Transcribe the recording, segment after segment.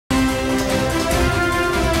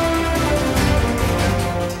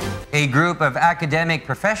group of academic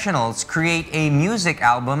professionals create a music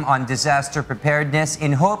album on disaster preparedness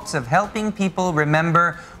in hopes of helping people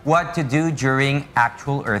remember what to do during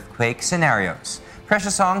actual earthquake scenarios.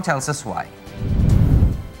 Precious Song tells us why.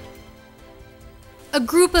 A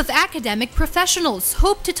group of academic professionals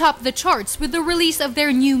hope to top the charts with the release of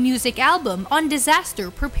their new music album on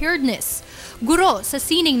disaster preparedness. Guro sa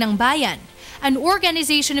Sining ng Bayan, an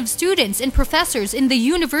organization of students and professors in the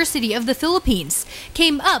University of the Philippines,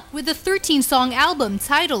 came up with a 13-song album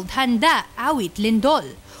titled Handa Awit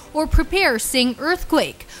Lindol, or Prepare Sing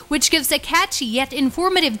Earthquake, which gives a catchy yet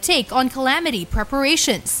informative take on calamity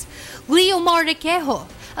preparations. Leo Marrequejo,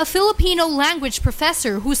 a Filipino language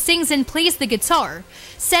professor who sings and plays the guitar,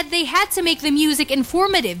 said they had to make the music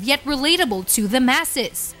informative yet relatable to the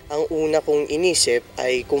masses. Ang una kong inisip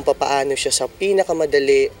ay kung papaano siya sa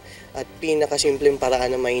pinakamadali at pinakasimpleng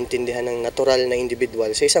paraan na maintindihan ng natural na individual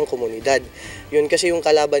sa isang komunidad. Yun kasi yung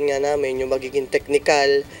kalaban nga namin, yung magiging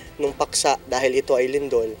technical nung paksa dahil ito ay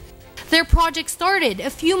lindol. Their project started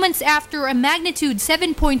a few months after a magnitude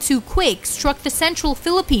 7.2 quake struck the central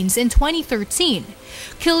Philippines in 2013,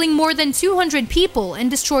 killing more than 200 people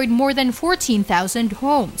and destroyed more than 14,000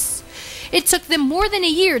 homes. It took them more than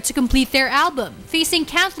a year to complete their album, facing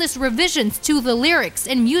countless revisions to the lyrics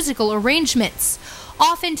and musical arrangements,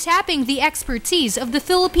 often tapping the expertise of the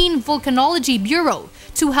Philippine Volcanology Bureau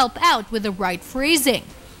to help out with the right phrasing.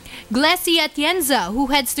 Glesy Atienza,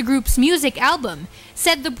 who heads the group's music album,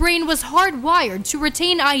 said the brain was hardwired to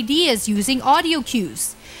retain ideas using audio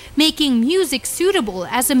cues, making music suitable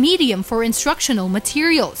as a medium for instructional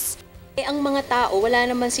materials. Ang mga tao, wala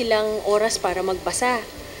naman silang oras para magbasa.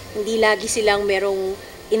 Hindi lagi silang merong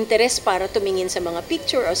interest para tumingin sa mga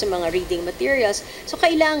picture o sa mga reading materials. So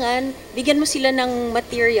kailangan bigyan mo sila ng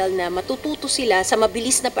material na matututo sila sa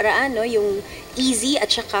mabilis na paraan, no? Yung easy at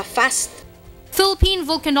saka fast. Philippine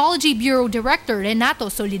Volcanology Bureau Director Renato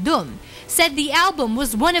Solidum said the album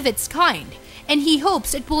was one of its kind, and he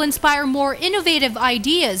hopes it will inspire more innovative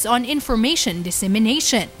ideas on information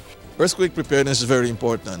dissemination. Earthquake preparedness is very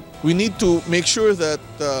important. We need to make sure that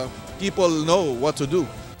people know what to do.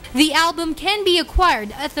 The album can be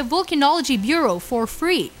acquired at the Volcanology Bureau for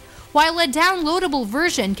free, while a downloadable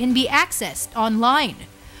version can be accessed online.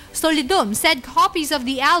 Solidum said copies of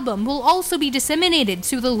the album will also be disseminated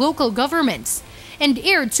to the local governments and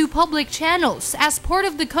aired to public channels as part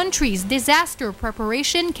of the country's disaster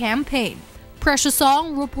preparation campaign. Precious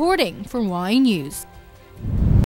Song reporting for Y News.